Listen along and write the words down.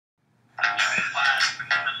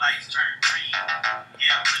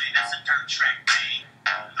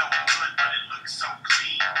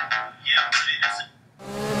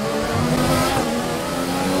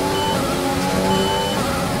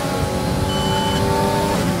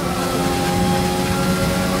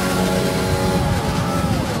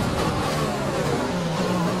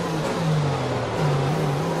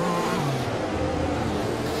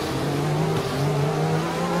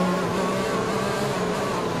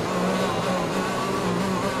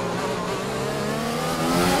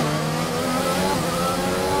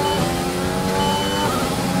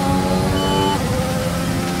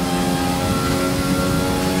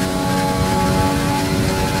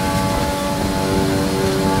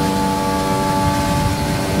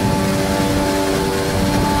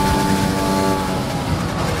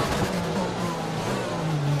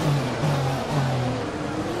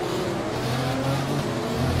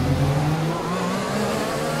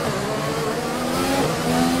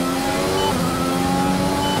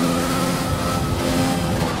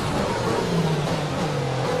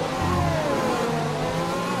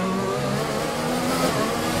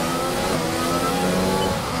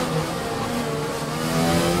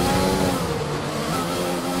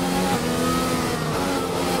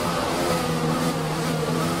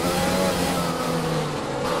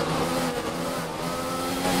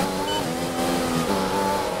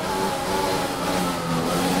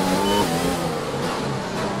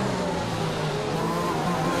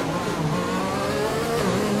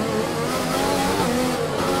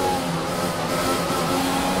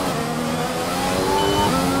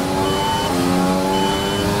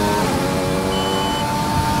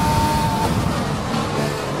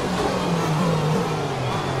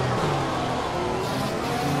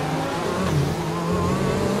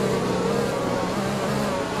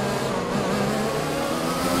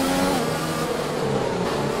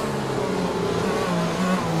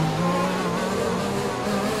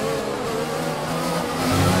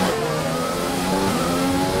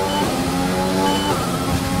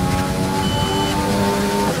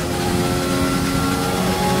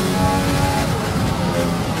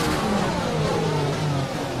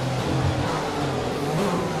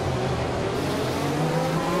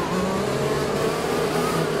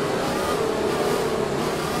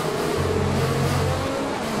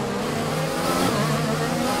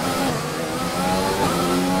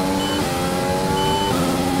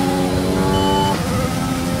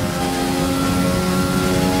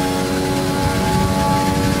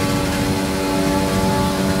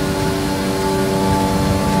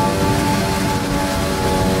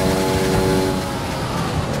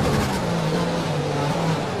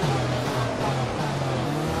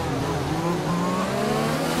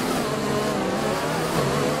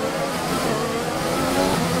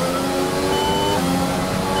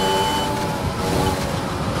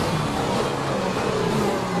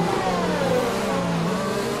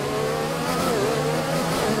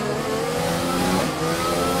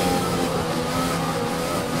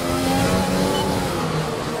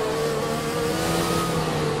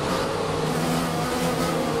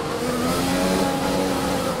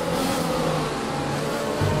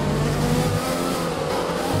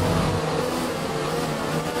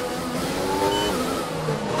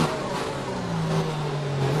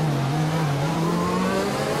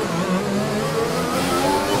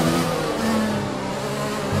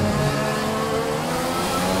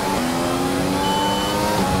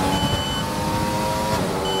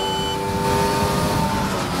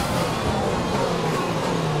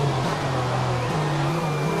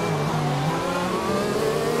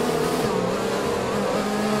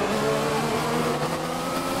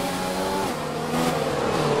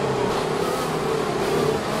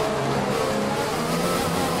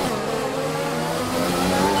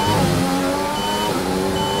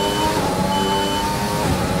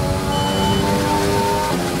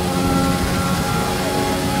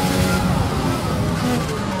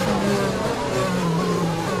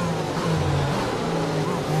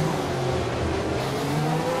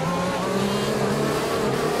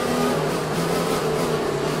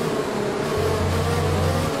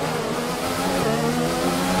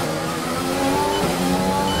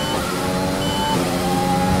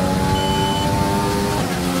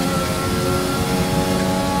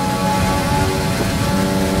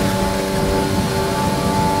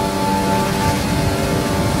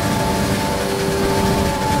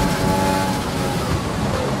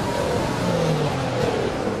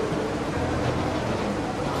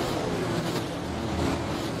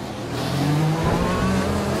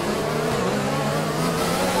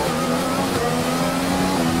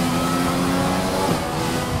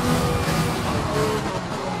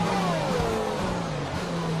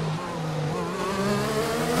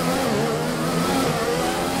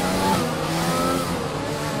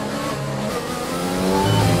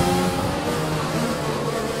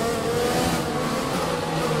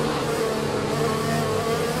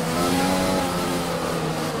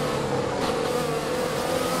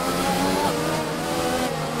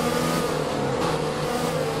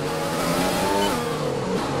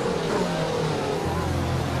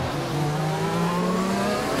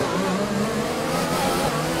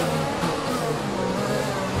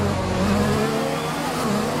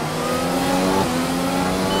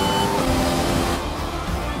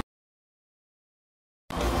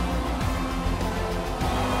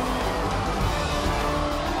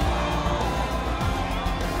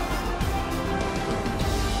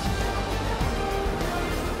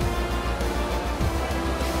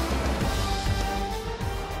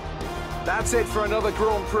That's it for another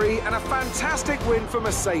Grand Prix and a fantastic win for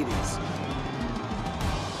Mercedes.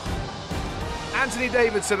 Anthony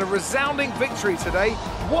Davidson, a resounding victory today.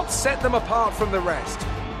 What set them apart from the rest?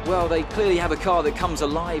 Well, they clearly have a car that comes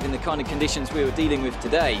alive in the kind of conditions we were dealing with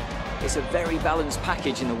today. It's a very balanced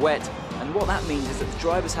package in the wet, and what that means is that the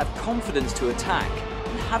drivers have confidence to attack.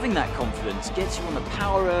 And having that confidence gets you on the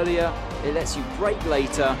power earlier, it lets you brake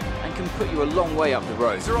later, and can put you a long way up the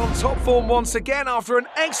road. They're on top form once again after an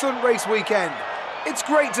excellent race weekend. It's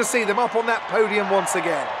great to see them up on that podium once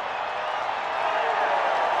again.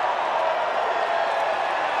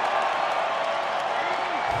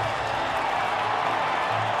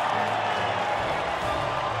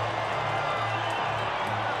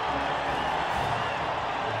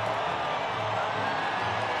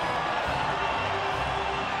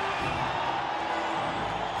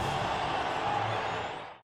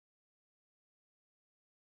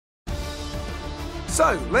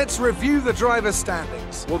 So, let's review the drivers'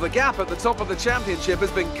 standings. Well, the gap at the top of the championship has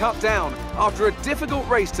been cut down after a difficult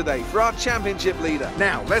race today for our championship leader.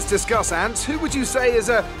 Now, let's discuss, Ant. Who would you say is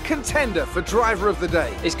a contender for driver of the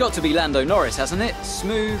day? It's got to be Lando Norris, hasn't it?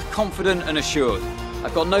 Smooth, confident and assured.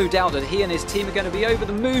 I've got no doubt that he and his team are going to be over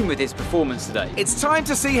the moon with his performance today. It's time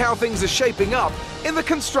to see how things are shaping up in the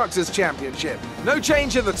Constructors' Championship. No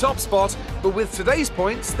change in the top spot, but with today's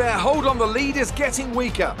points, their hold on the lead is getting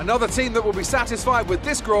weaker. Another team that will be satisfied with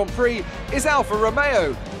this Grand Prix is Alfa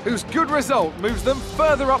Romeo, whose good result moves them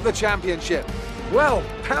further up the championship. Well,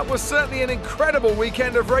 that was certainly an incredible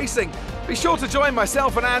weekend of racing. Be sure to join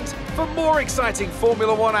myself and Ant for more exciting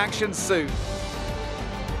Formula One action soon.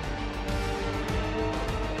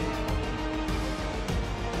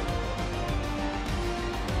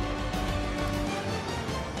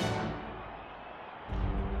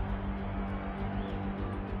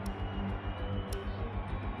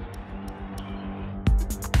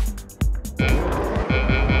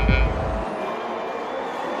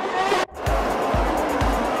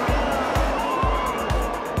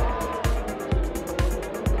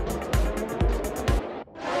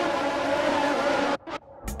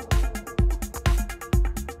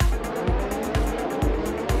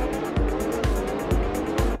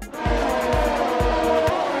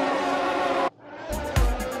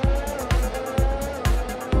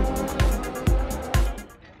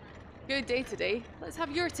 Good day today. Let's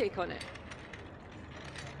have your take on it.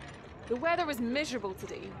 The weather was miserable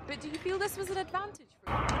today, but do you feel this was an advantage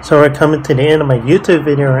for you? So we're coming to the end of my YouTube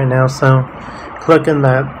video right now, so click on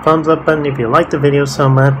that thumbs up button if you like the video so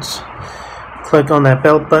much. Click on that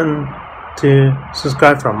bell button to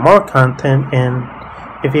subscribe for more content, and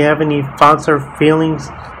if you have any thoughts or feelings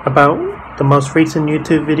about the most recent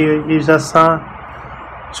YouTube video you just saw,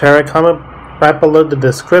 share a comment right below the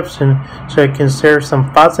description so I can share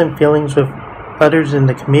some thoughts and feelings with others in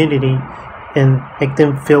the community and make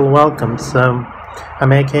them feel welcome. So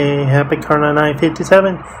I'm aka Happy Car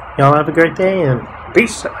 957. Y'all have a great day and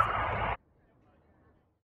peace out.